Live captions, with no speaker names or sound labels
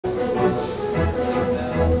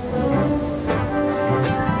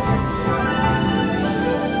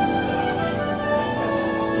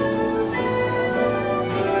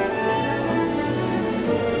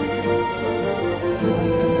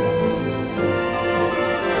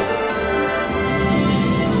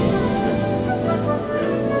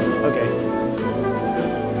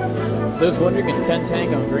those wondering, it's 10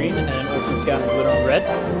 Tank on green and Ultimascout and Glitter on red.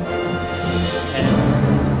 And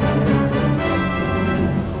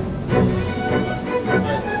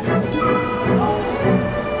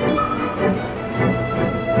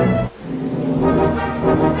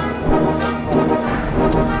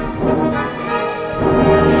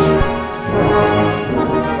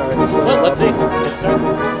well, let's see. It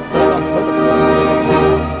starts on Pokemon.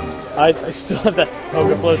 I still have that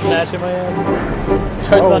Poke Floats match in my head. It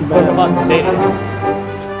starts on Pokemon Stadium.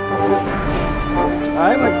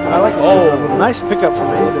 I like a nice pickup from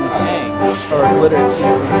Aiden. Dang. Or Glitter.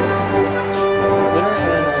 Glitter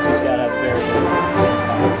and Ultimascout have very good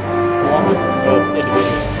along with both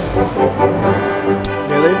individuals.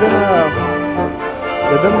 Yeah,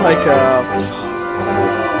 they've been like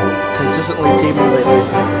consistently teaming lately,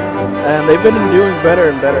 and they've been doing better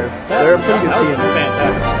and better. They're a pretty good team.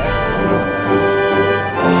 Fantastic.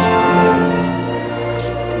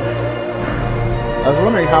 I was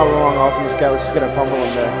wondering how long Ultimascout was just gonna fumble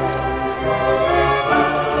him there.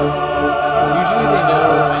 Usually they know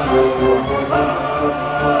when to.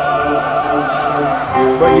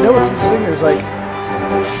 But you know what's interesting is like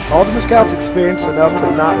Ultimascout's experienced enough to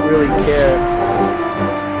not really care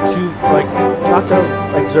not to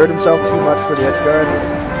exert himself too much for the edge guard.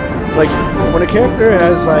 Like when a character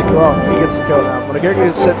has well, he gets the kill now. When a character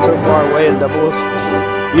is set so far away in doubles,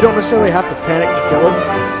 you don't necessarily have to panic to kill him.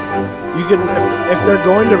 You can, if they're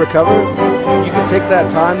going to recover, you can take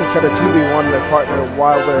that time to try to 2v1 their partner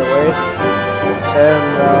while they're away.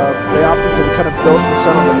 And they often can kind of build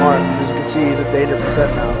percent on the mark. As you can see, he's at danger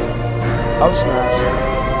percent now. Up smash.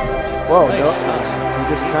 Whoa, no. He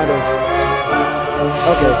just kind of...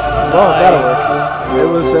 Okay, well, that'll work. It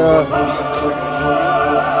was,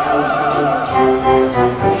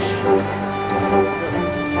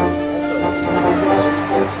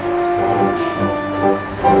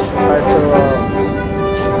 Alright, so,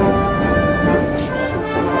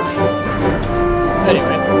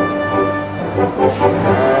 anyway.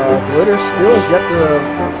 Glitter still has yet to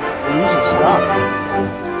use his stock.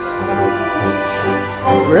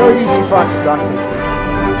 Rarely you see Fox stocking.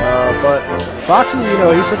 But Fox is,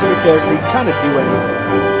 he's such a good character, he can kind of do anything.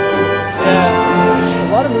 Yeah,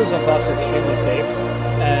 a lot of moves on Fox are extremely safe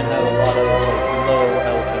and have a lot of low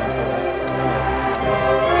L cancel.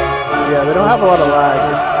 Yeah, they don't have a lot of lag,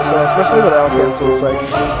 so especially with L cancel, it's like...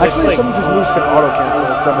 Actually, some of his moves can auto cancel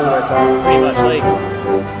if done at the right time. Pretty much,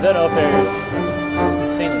 that up air is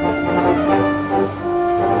insanely good.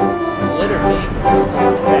 Glitter being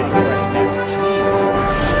stuck tank right now.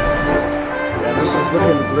 This is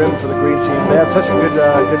looking grim for the green team. They had such a good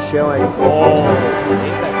showing. Oh,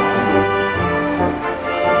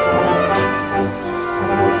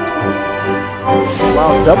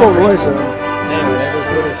 wow, double Royson. Anyway, that was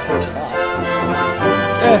Glitter's first stop.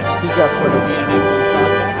 He's got plenty. Yeah, and excellent stop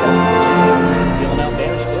attack. That's dealing out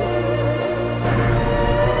damage too.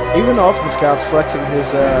 Even Ultimascout's flexing his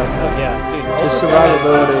his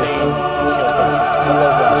survivability.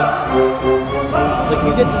 Like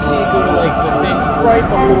you get to see it go to the thing right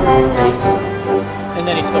before he breaks, and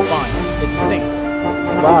then he's still fine. It's insane.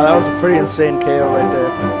 Wow, that was a pretty insane KO right there.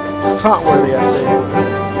 Taunt worthy, I say.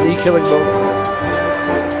 Knee killing both.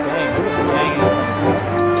 Dang, who was a dang on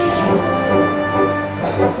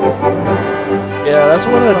Yeah, that's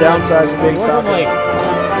one of the downsides of being top.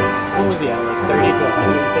 What was he at? 30 to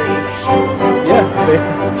 130? Yeah.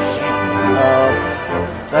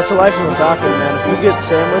 That's the life of a doctor, man. If you get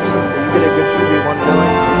sandwiched and you get a good 2v1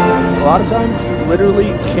 going, a lot of times you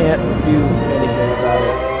literally can't do anything about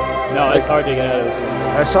it. No, it's hard to get out of this one.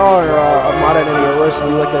 I saw Armada and Neolus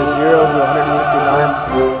do like a 0 to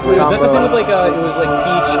 159. Wait, was that the thing with it was like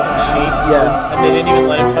Peach and Sheep? Yeah. And they didn't even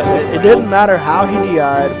let him touch it. It didn't matter how he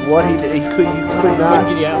DI'd, what he did, you could not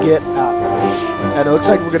get out. And it looks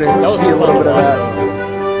like we're going to see a little bit of that.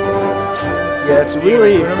 Yeah, it's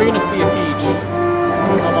really... When are we going to see a Peach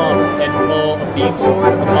come up and pull a Beam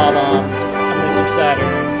Sword, a Bob-omb, a Mr.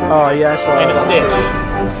 Saturn, oh, yeah, I saw and a Stitch?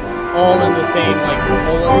 All in the same,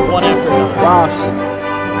 all in one after another. Gosh.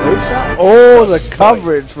 Great shot. Oh, the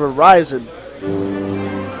coverage for Ryzen.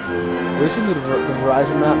 Have you seen the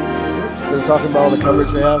Verizon map? They're talking about all the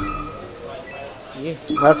coverage they have. Yeah.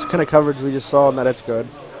 That's the kind of coverage we just saw, and that it's good.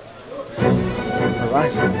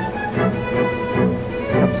 Verizon.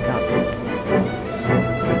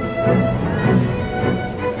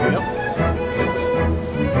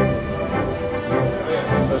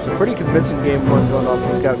 Pretty convincing game one going on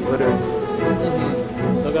with Scout and Glitter.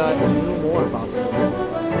 Still got 2 more possible.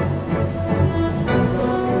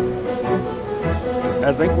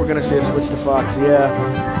 I think we're gonna see a switch to Fox. Yeah,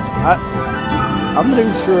 I'm not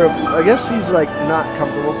even sure. I guess he's like not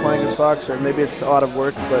comfortable playing as Fox, or maybe it's a lot of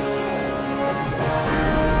work. But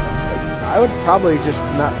I would probably just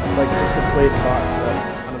not like just to play Fox.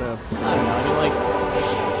 I don't know. I don't know. I mean, like.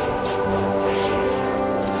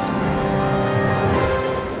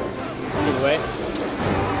 Either way.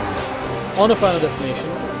 On to Final Destination.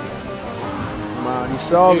 Come on, you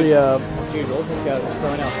saw Dude. the. Dude, Ultimascout was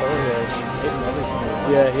throwing out forward air, hitting every single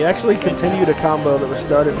one. Yeah, he actually continued a combo that was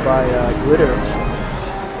started by Glitter.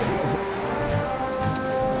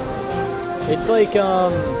 It's like,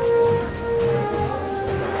 what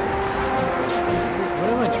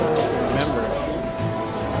am I trying to remember?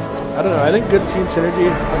 I don't know, I think good team synergy.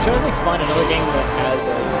 I'm trying to like find another game that has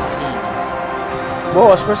teams.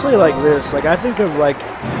 Well, especially like this. Like, I think of like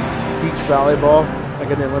beach volleyball, like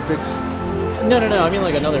in the Olympics. No, I mean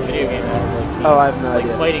like another video game that has like teams. Oh, I have no like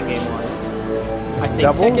idea. Fighting game wise. I think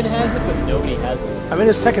Doubles? Tekken has it, but nobody has it. I mean,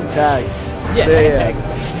 it's Tekken Tag. Yeah, Tekken Tag.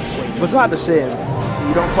 But it's not the same.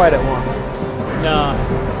 You don't fight at once. Nah.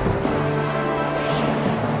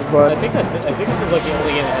 But I think that's it. I think this is like the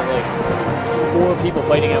only game that has like 4 people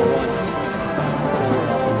fighting at once.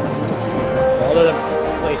 Other than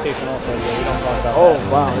PlayStation also, yeah, we don't talk about oh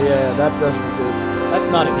that. wow, yeah, that doesn't do. That's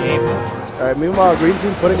not a game. All right. Meanwhile, Green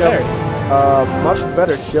Team putting up much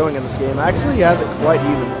better showing in this game. Actually, he has it quite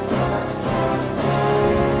even.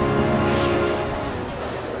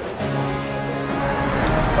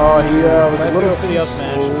 Oh, he was a little for the up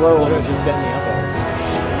smash. slow. Literally just getting the up air.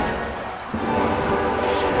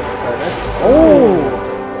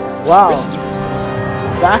 Oh! Wow. Risky business.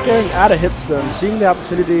 Back airing out of hip stun, seeing the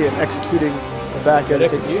opportunity and executing the back Good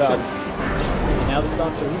end execution. shot. And now the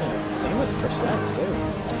stocks are even. Same with percents too.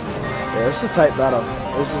 Yeah, this is a tight battle.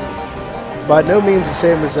 This is by no means the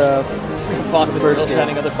same as Foxes first still game.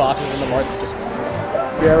 shining other foxes and the marks are just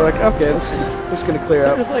yeah, we're like, okay, this is gonna clear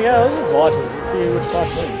they're up. just like, yeah, let's just watch this and see which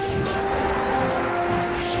fox wins.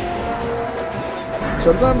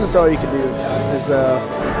 Sometimes that's all you can do is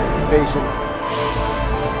patient.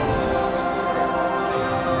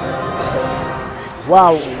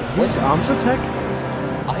 Wow, he's Amsa Tech?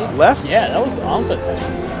 Left? Yeah, that was Amsa Tech.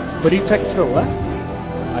 But he tech to the left?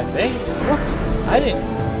 I think. What? I didn't.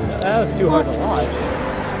 That was too hard to watch.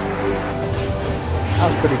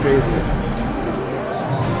 That was pretty crazy.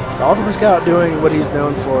 Ultimascout doing what he's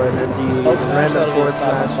known for, and then the random forward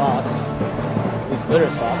smash. Fox. At least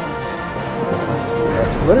Glitter's Fox. Yeah,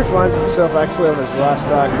 Glitter finds himself actually on his last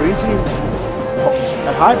stock. Green Team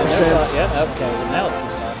at high percent. Yeah, okay. Now it's 2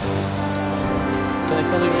 stocks. Can they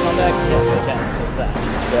still leave a comeback? Yes, they can. It's that.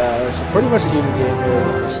 Yeah, it's pretty much an even game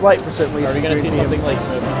here. A slight percent lead. Are we going to see something like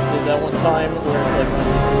Smoke did that one time, where it's like when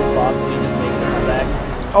he's in Fox and he just makes the comeback?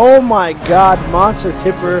 Oh my god, monster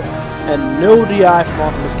tipper and no DI from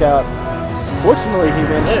Ultimascout. Fortunately, he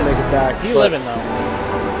managed to make it back. He living though.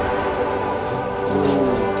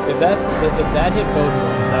 If that hit both of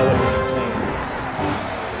them, that would have been insane.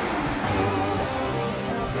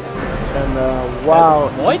 And wow,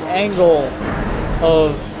 What angle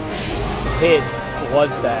of hit was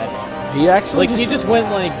that? he actually Like he just went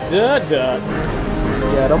like duh.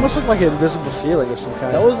 yeah, it almost looked like an invisible ceiling of some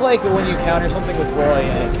kind. That was like when you counter something with Roy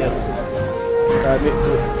and it kills.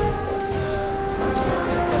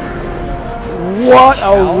 What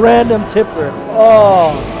a random tipper.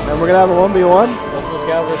 Oh! And we're going to have a 1v1,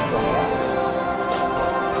 Ultimascout versus Fox.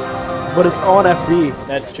 but it's on FD.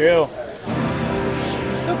 That's true.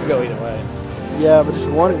 It still could go either way. Yeah, but just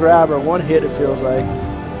one grab or one hit, it feels like.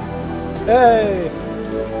 Hey!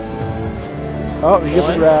 Oh, he gets a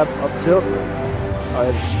One. grab. Up tilt. Oh,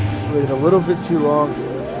 it waited a little bit too long.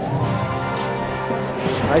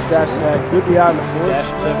 Nice dash attack. Good DI on the floor. Dash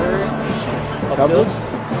tipper. Up Double. tilt.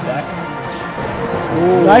 Back.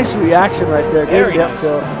 Ooh. Nice reaction right there. Very Good up nice.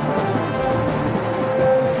 tilt.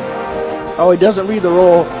 Oh, he doesn't read the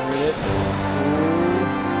roll. Read it.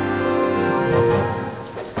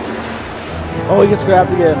 Oh, he gets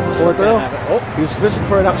grabbed again. Forward What's gonna throw. happen? Oh, He was fishing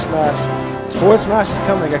for an up smash. Forward smash is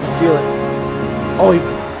coming. I can feel it. Oh,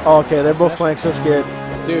 oh, okay. They're both playing so scared.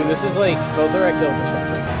 dude, this is like both are at kill percent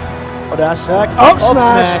right now. Oh, dash attack. Up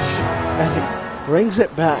smash. smash. And he brings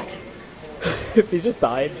it back. If he just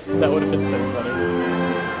died, that would have been so funny.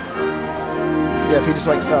 Yeah, if he just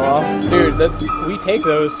like fell off. Dude, we take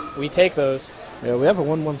those. We take those. Yeah, we have a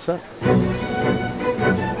 1-1 set.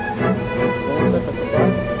 One set, best of 5.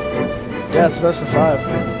 Yeah, it's best of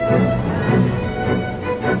 5.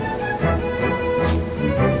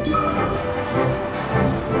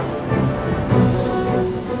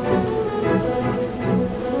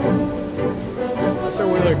 What's our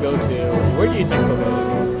Wheeler go to? Where do you think he'll go?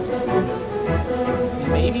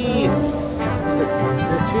 Maybe the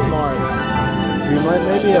 2 Marths. Dreamland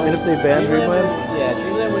maybe? I mean, if they ban Dreamland. Yeah,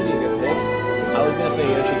 Dreamland would be a good pick. I was gonna say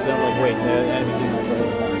Yoshi's, but I'm like, wait, the enemy team also has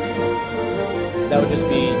a farm. That would just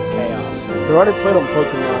be chaos. They've already played on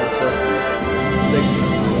Pokemon, so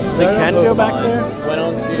they can go back there. Went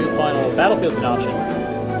on to final Battlefield's an option.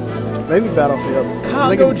 Maybe Battlefield.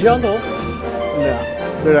 Congo Jungle. No,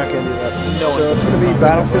 they're not gonna do that. No So it's gonna be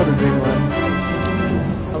Battlefield or Dreamland.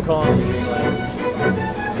 I'm calling it Dreamland.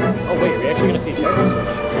 Oh wait, are we actually gonna see characters?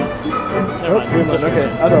 Never mind. Dreamland. Okay,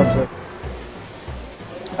 I thought so.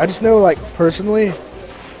 I just know, like, personally,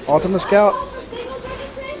 Ultimascout,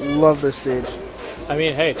 love this stage. I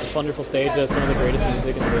mean, hey, it's a wonderful stage. That's some of the greatest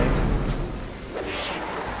music in the game.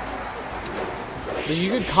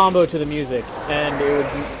 You could combo to the music, and it would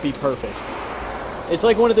be perfect. It's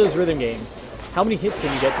like one of those rhythm games. How many hits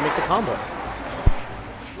can you get to make the combo?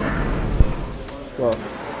 Well,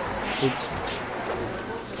 oops.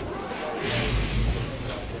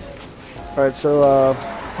 Alright, so,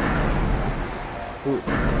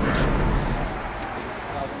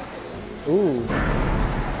 Ooh.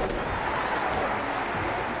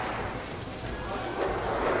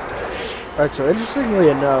 Alright, so interestingly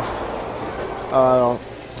enough, well,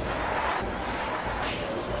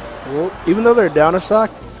 even though they're down a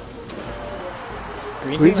stock,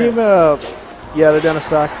 Green team, yeah, they're down a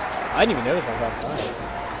stock. I didn't even notice that last time.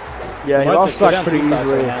 Yeah, he lost stock pretty easily.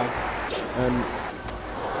 Right now. And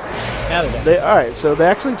now they're down. Alright, so they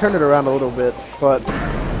actually turned it around a little bit, but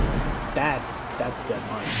that's dead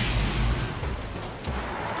on.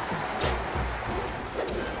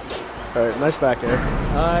 Alright, nice back air.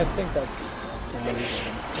 I think that's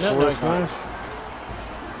no, it's not.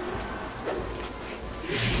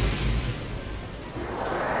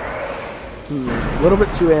 A little bit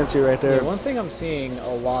too antsy right there. Yeah, one thing I'm seeing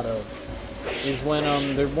a lot of is when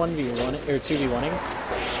they're 1v1 or 2v1ing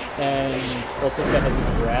and Ultimascout has a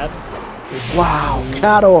grab. Wow,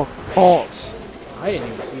 cattle halts. I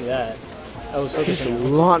didn't even see that. I was focusing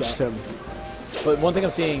on launched him. But one thing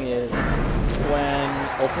I'm seeing is when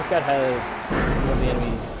Ultimascout has one of the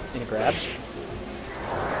enemy in a grab,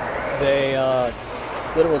 they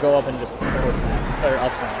literally go up and just forward smash or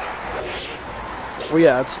up smash. Well,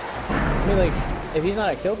 yeah, it's. I mean, like, if he's not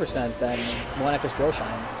at kill percent, then why not just drill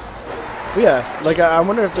shine? Well, yeah, like I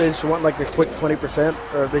wonder if they just want like a quick 20%,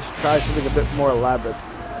 or if they should try something a bit more elaborate.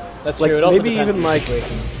 That's like, true. It also maybe depends even on the like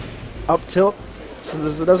situation. up tilt, so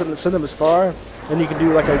it doesn't send them as far, and you can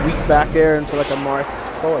do like a weak back air into like a mark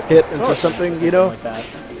hit into something, you know. Like that.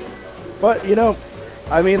 But you know,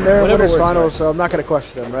 I mean, they're winners finals, so I'm not gonna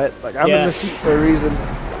question them, right? Like I'm in the seat for a reason,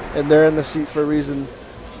 and they're in the seat for a reason.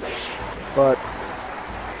 But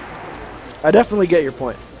I definitely get your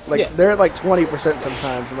point. Like they're at like 20%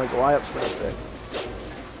 sometimes. I'm like, why up smash there?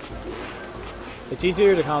 It's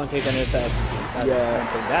easier to commentate than it is to execute. That's one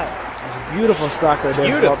thing. That beautiful stock right there.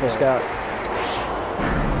 Beautiful. Scout.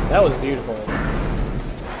 That was beautiful.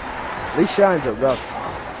 These shines are rough.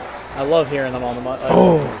 I love hearing them on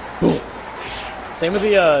the Same with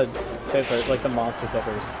the tipper, like the monster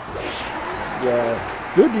tippers. Yeah,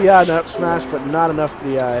 good DI and up smash, but not enough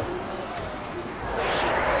DI.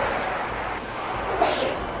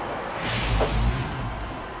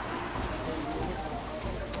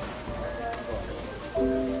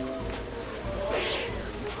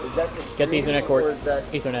 Get the Ethernet cord.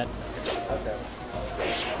 Ethernet. Okay.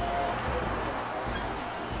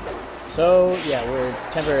 So, yeah, we're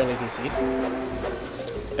temporarily PC'd.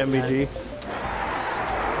 MVG.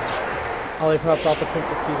 Ollie propped off the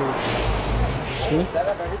Princess TV.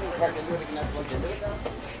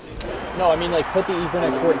 No, I mean, like, put the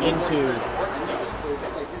Ethernet cord into...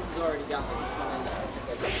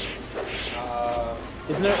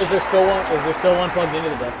 Is there still one plugged into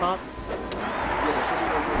the desktop?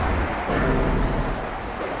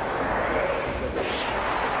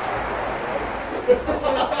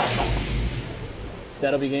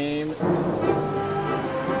 That'll be game.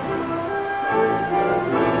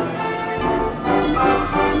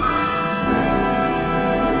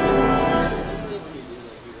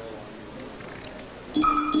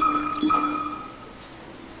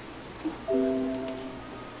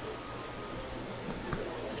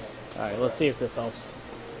 Alright, let's see if this helps.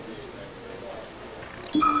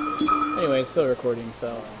 Anyway, it's still recording,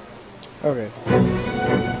 so... Okay.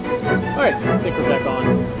 Alright, I think we're back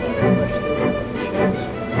on. Refresh this to be sure.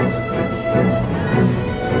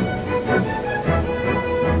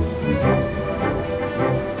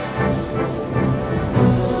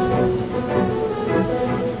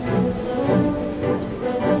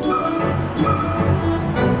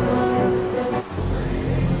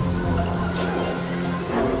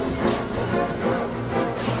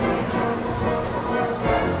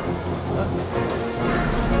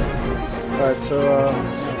 Alright, so,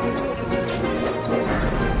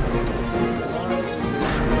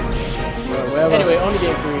 anyway, on to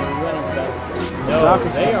game 3, we went on to that. No,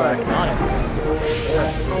 they are on it.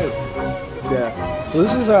 Yeah. So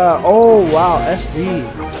this is, oh wow, SD.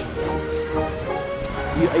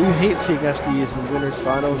 You hate seeing SDs in winners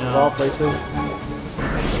finals of all places.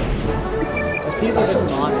 SDs are just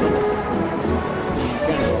not innocent.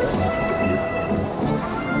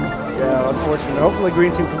 Yeah, unfortunately. Hopefully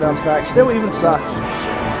green team can bounce back. Still even sucks.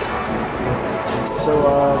 So,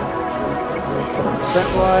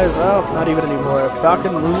 percent-wise, oh, not even anymore.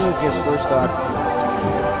 Falcon losing against first stock.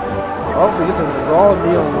 Oh, he gets a raw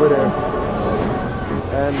Neil Witter.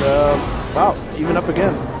 And, wow, even up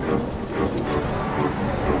again.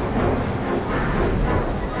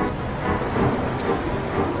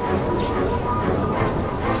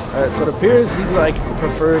 Alright, so it appears he, like,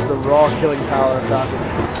 prefers the raw killing power of Falcon.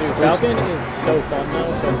 Dude, Falcon is so fun,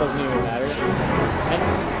 though, so it doesn't even matter. And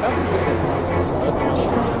Falcon's good as well, so that's another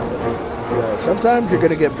thing. Yeah, sometimes you're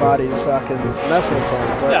gonna get bodies fucking messing with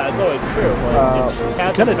them. But, yeah, it's always true, but it's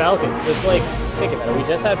Captain Falcon. It's like, think about it, we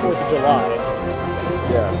just had 4th of July.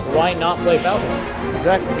 Yeah. Why not play Falcon?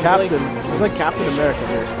 Exactly, Captain. He's like Captain America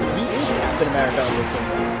here. He is Captain America in this game.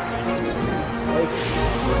 Like,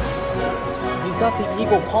 he's got the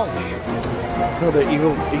eagle punch. Oh, the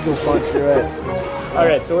eagle punch, you're right.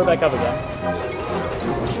 Alright, so we're back up again.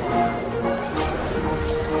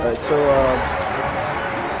 Alright, so,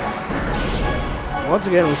 once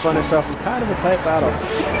again, we find ourselves in kind of a tight battle.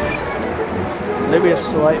 Maybe a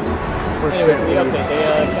slight Anyway, the update.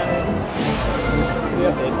 The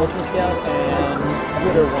update. Ultimascout and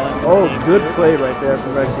Twitter won. Oh, good play right there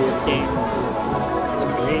from Red Team. Game.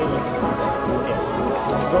 Green. Yeah.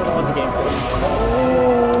 Going on to game 4.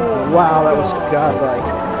 Wow, that was godlike.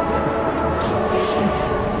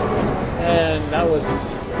 And that was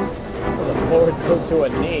a forward tilt to a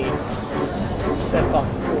nade. Sent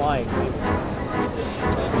Fox flying.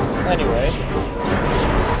 Anyway,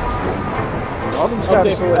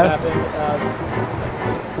 update for what happened.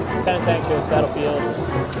 10 tank shows Battlefield, and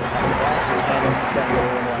it's just going to go in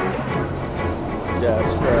the last game. Yeah,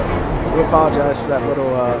 just, we apologize for that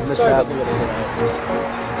little mishap. Sorry about the little delay.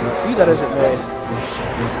 See, that isn't made.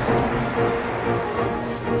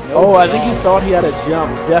 Oh, I think he thought he had a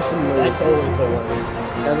jump, definitely. That's always the worst.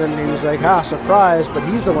 And then he was like, surprise, but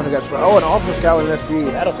he's the one who got surprised. Oh, an Ultimascout with an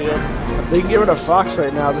SD. Battlefield. If they can get rid of Fox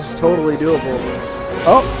right now, this is totally doable.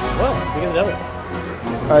 Oh! Well, speaking of the devil.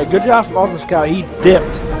 Alright, good job from Ultimascout. He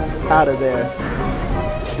dipped out of there.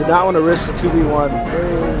 Did not want to risk the 2v1.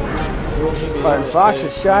 Alright, Fox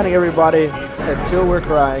is shining everybody until we're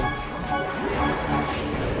crying.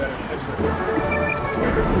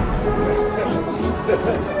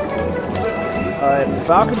 Alright,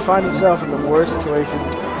 Falcon finds himself in the worst situation.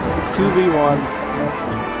 2v1.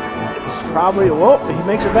 It's probably, whoa, he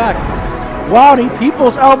makes it back. Wow, he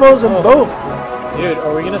people's elbows in both. Dude,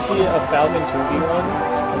 are we going to see a Falcon 2v1?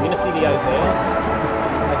 Are we going to see the Isaiah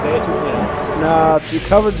 2v1? No, the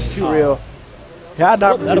coverage is too real. He had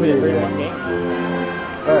not that'll be a 3-1 game.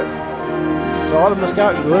 Alright. So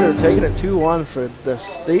Ultimascout and Glitter taking it 2-1 for the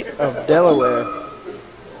state of Delaware.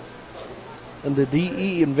 And the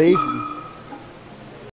DE invasion.